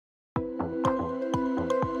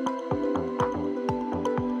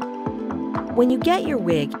When you get your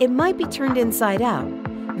wig, it might be turned inside out.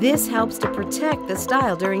 This helps to protect the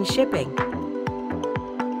style during shipping.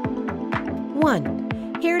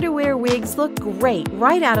 1. Hair-to-wear wigs look great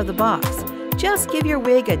right out of the box. Just give your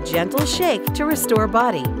wig a gentle shake to restore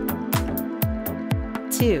body.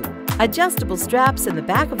 2. Adjustable straps in the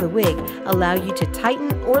back of the wig allow you to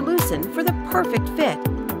tighten or loosen for the perfect fit.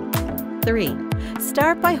 3.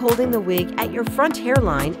 Start by holding the wig at your front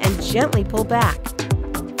hairline and gently pull back.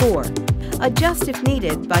 4. Adjust if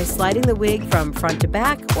needed by sliding the wig from front to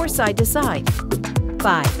back or side to side.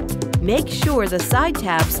 5. Make sure the side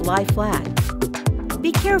tabs lie flat.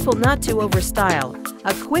 Be careful not to overstyle.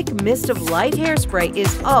 A quick mist of light hairspray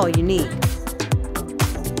is all you need.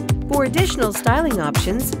 For additional styling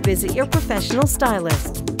options, visit your professional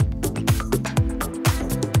stylist.